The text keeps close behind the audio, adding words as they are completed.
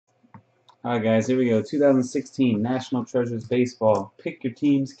Alright guys, here we go. 2016 National Treasures Baseball. Pick your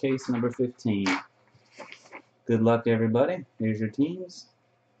teams, case number 15. Good luck everybody. Here's your teams.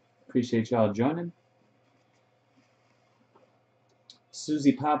 Appreciate y'all joining.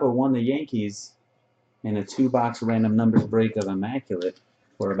 Susie Papa won the Yankees in a 2-box random numbers break of Immaculate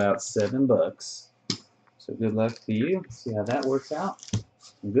for about $7. So good luck to you. See how that works out.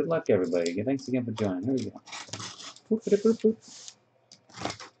 And good luck everybody. Thanks again for joining. Here we go. Boop, boop, boop, boop.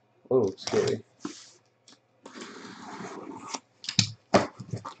 Oh, scary.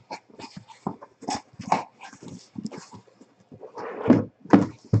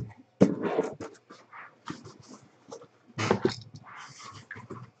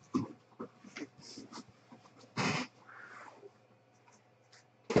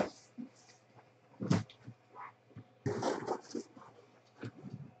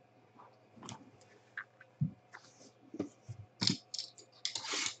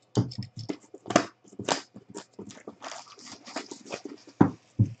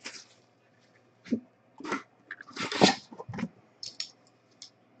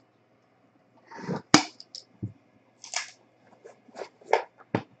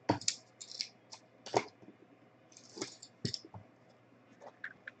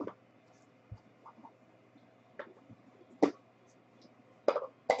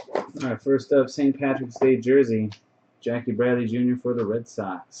 Alright, first up, St. Patrick's Day jersey. Jackie Bradley Jr. for the Red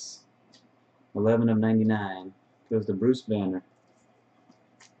Sox. 11 of 99. Goes to Bruce Banner.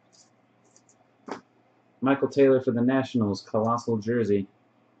 Michael Taylor for the Nationals. Colossal jersey.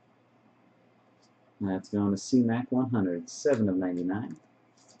 That's going to C-Mac 100. 7 of 99.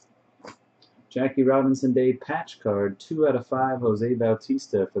 Jackie Robinson Day patch card. 2 out of 5. Jose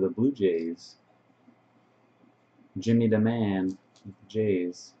Bautista for the Blue Jays. Jimmy the Man with the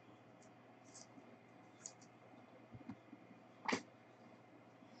Jays.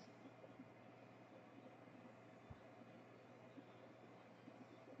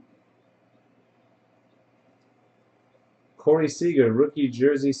 Corey Seager, rookie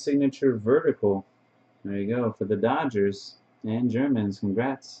jersey signature vertical. There you go, for the Dodgers and Germans.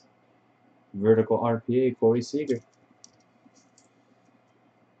 Congrats. Vertical RPA, Corey Seager.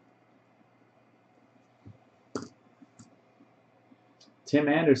 Tim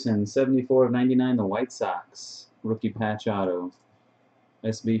Anderson, 74 of 99, the White Sox. Rookie patch auto.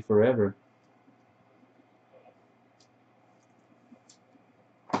 SB forever.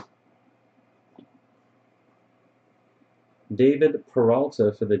 David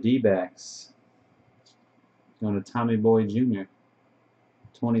Peralta for the D-backs. Going to Tommy Boy Jr.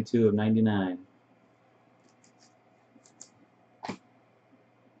 22 of 99.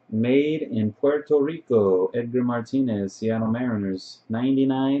 Made in Puerto Rico, Edgar Martinez, Seattle Mariners.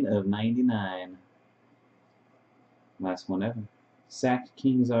 99 of 99. Last one ever. Sacked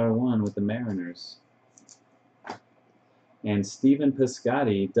Kings R1 with the Mariners. And Stephen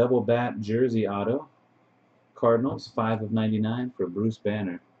Piscotty, double bat jersey auto. Cardinals, 5 of 99 for Bruce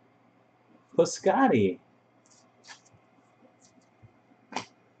Banner. Piscotty!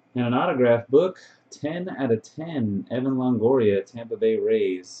 And an autograph book, 10 out of 10. Evan Longoria, Tampa Bay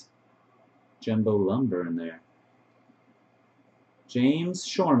Rays. Jumbo Lumber in there. James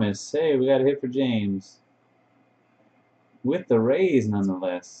Shormus. Hey, we got a hit for James. With the Rays,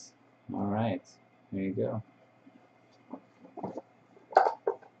 nonetheless. All right. There you go.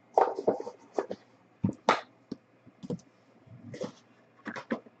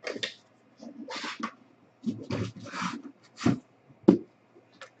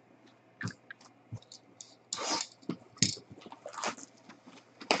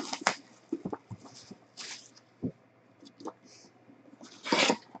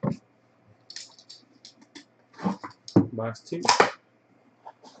 Box 2.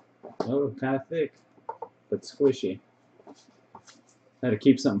 Oh, kind of thick, but squishy. Had to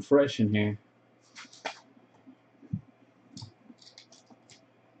keep something fresh in here.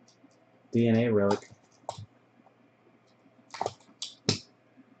 DNA relic.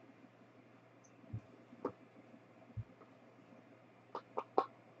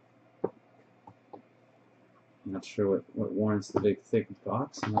 I'm not sure what warrants the big thick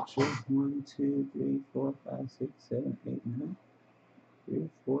box. I'm not sure. 1, 2, 3, 4, 5, 6, 7, 8, 9. 3,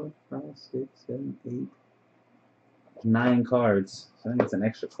 4, 5, 6, 7, 8. 9 cards. So I think it's an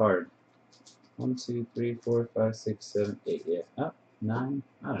extra card. 1, 2, 3, 4, 5, 6, 7, 8. Yeah. Oh, 9.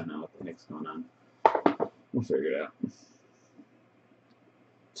 I don't know what the heck's going on. We'll figure it out.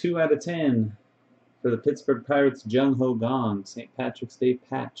 2 out of 10 for the Pittsburgh Pirates, Jung Ho Gong, St. Patrick's Day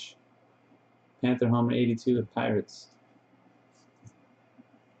patch. Panther Homer 82 with Pirates.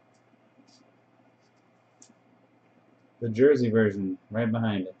 The jersey version, right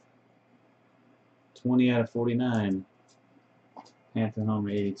behind it. 20 out of 49. Panther Homer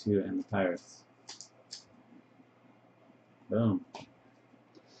 82 and the Pirates. Boom.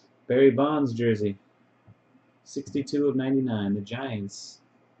 Barry Bonds jersey. 62 of 99. The Giants.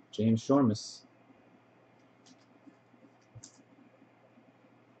 James Shormus.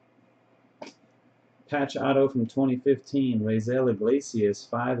 Patch auto from 2015. Raisel Iglesias.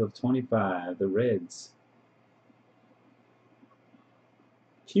 5 of 25. The Reds.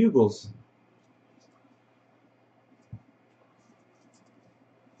 Hugels.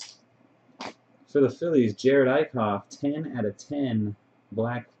 For the Phillies, Jared Eichhoff, 10 out of 10,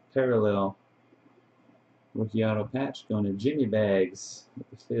 black parallel. Rookie auto patch going to Jimmy Bags with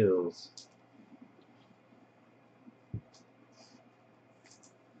the Phils.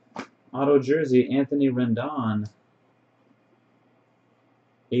 Auto jersey, Anthony Rendon,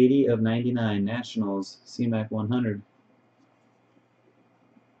 80 of 99, Nationals, CMAC 100.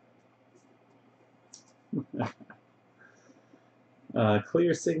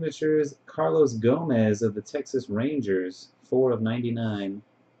 Clear signatures, Carlos Gomez of the Texas Rangers, 4 of 99.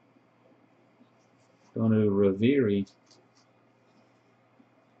 Going to Raviri.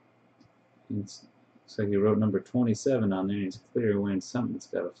 Looks like he wrote number 27 on there. He's clear wearing something that's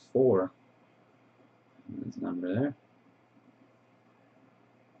got a 4. There's a number there.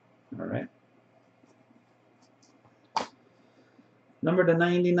 All right. Number to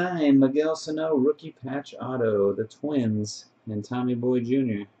 99, Miguel Sano, rookie patch auto, the Twins, and Tommy Boy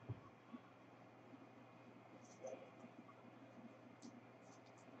Jr.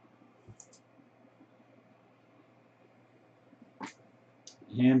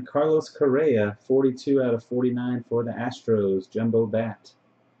 And Carlos Correa, 42 out of 49 for the Astros, jumbo bat,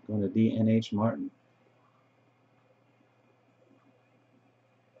 going to DNH Martin.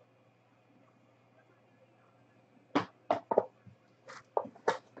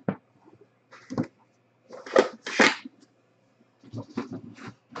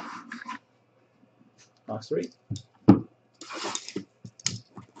 Box 3.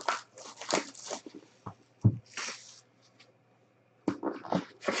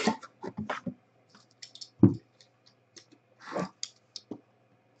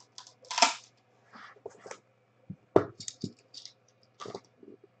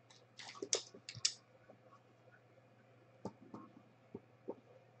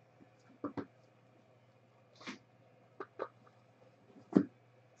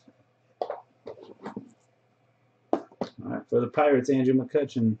 Alright, for the Pirates, Andrew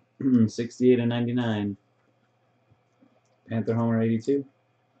McCutchen, 68 and 99. Panther Homer 82.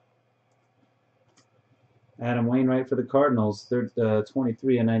 Adam Wainwright for the Cardinals,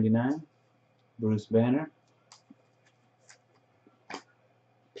 23 and 99. Bruce Banner.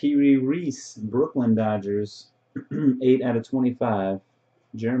 Piri Reese, Brooklyn Dodgers, 8 out of 25.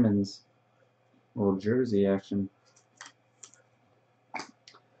 Germans, little jersey action.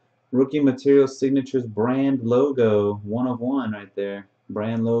 Rookie material signatures brand logo, 1 of 1 right there.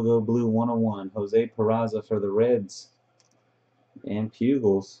 Brand logo blue, 1 of 1. Jose Peraza for the Reds. And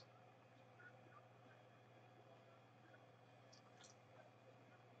Pugles.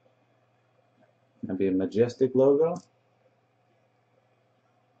 That'd be a majestic logo.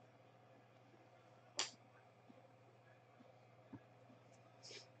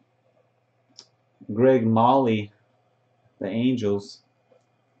 Greg Molly, the Angels.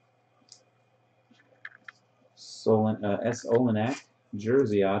 S. Olenek,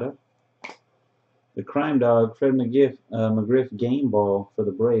 jersey auto. The Crime Dog, Fred McGriff game ball for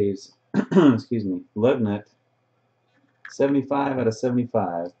the Braves. Excuse me. Lugnut, 75 out of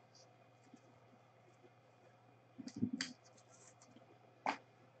 75.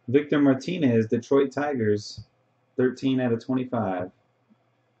 Victor Martinez, Detroit Tigers, 13 out of 25.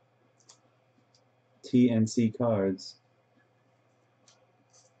 TNC cards.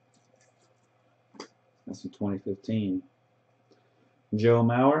 That's from 2015. Joe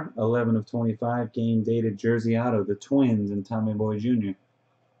Mauer, 11 of 25, game dated jersey auto, the Twins and Tommy Boy Jr.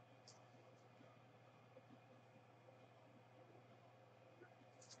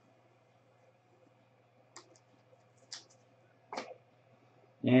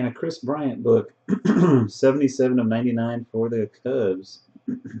 And a Chris Bryant book, 77 of 99 for the Cubs.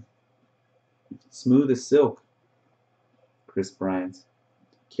 Smooth as silk, Chris Bryant.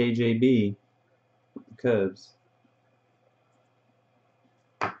 KJB, the Cubs.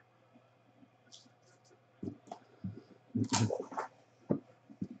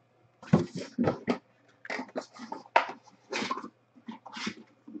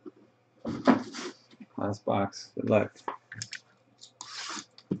 Last box. Good luck.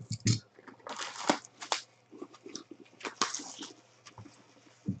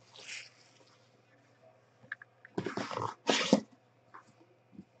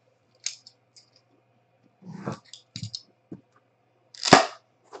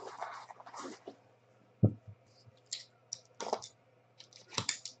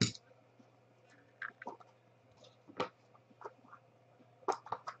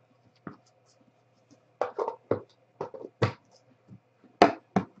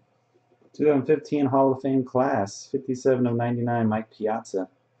 2015 Hall of Fame class, 57 of 99, Mike Piazza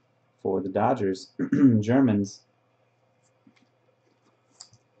for the Dodgers. Germans.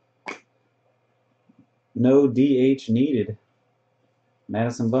 No DH needed.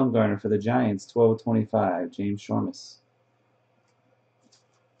 Madison Bumgarner for the Giants, 12 of 25, James Shormus.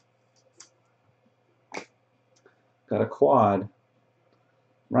 Got a quad.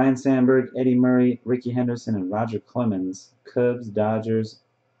 Ryan Sandberg, Eddie Murray, Ricky Henderson, and Roger Clemens. Cubs, Dodgers,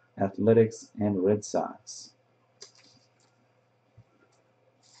 Athletics, and Red Sox.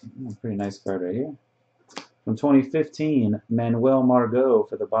 Pretty nice card right here. From 2015, Manuel Margot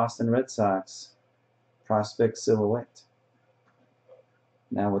for the Boston Red Sox. Prospect silhouette.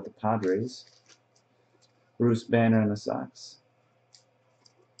 Now with the Padres. Bruce Banner and the Sox.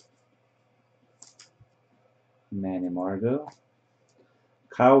 Manny Margot.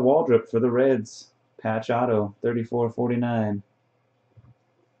 Kyle Waldrop for the Reds. Patch auto, 34/49.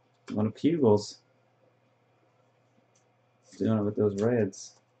 One of Pugles. Doing it with those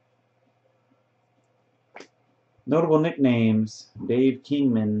Reds. Notable nicknames. Dave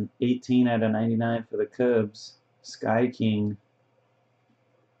Kingman, 18 out of 99 for the Cubs. Sky King.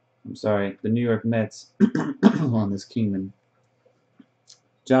 I'm sorry, the New York Mets on this Kingman.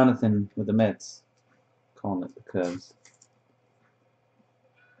 Jonathan with the Mets. Calling it the Cubs.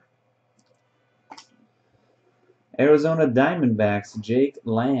 Arizona Diamondbacks, Jake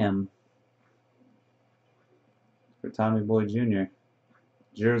Lamb for Tommy Boy Jr.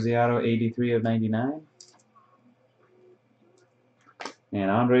 Jersey auto, 83 of 99.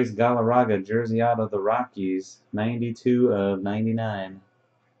 And Andres Galarraga, jersey auto of the Rockies, 92 of 99.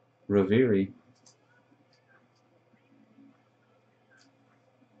 Roviri.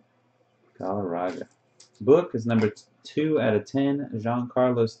 Galarraga. Book is number 2 out of 10,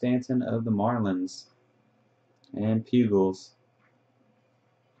 Giancarlo Stanton of the Marlins. And Pugles.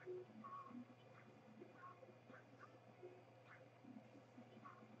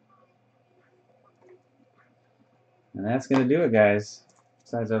 And that's going to do it, guys.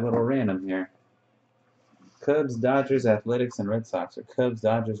 Besides our little random here. Cubs, Dodgers, Athletics, and Red Sox. Or Cubs,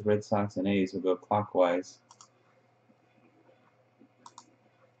 Dodgers, Red Sox, and A's. We'll go clockwise.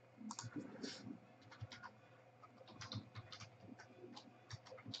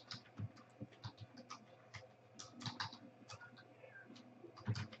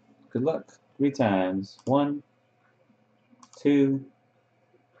 Good luck. 3 times. 1, 2,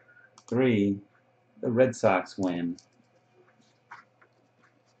 3. The Red Sox win.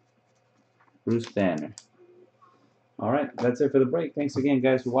 Bruce Banner. Alright, that's it for the break. Thanks again,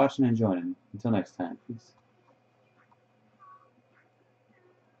 guys, for watching and joining. Until next time. Peace.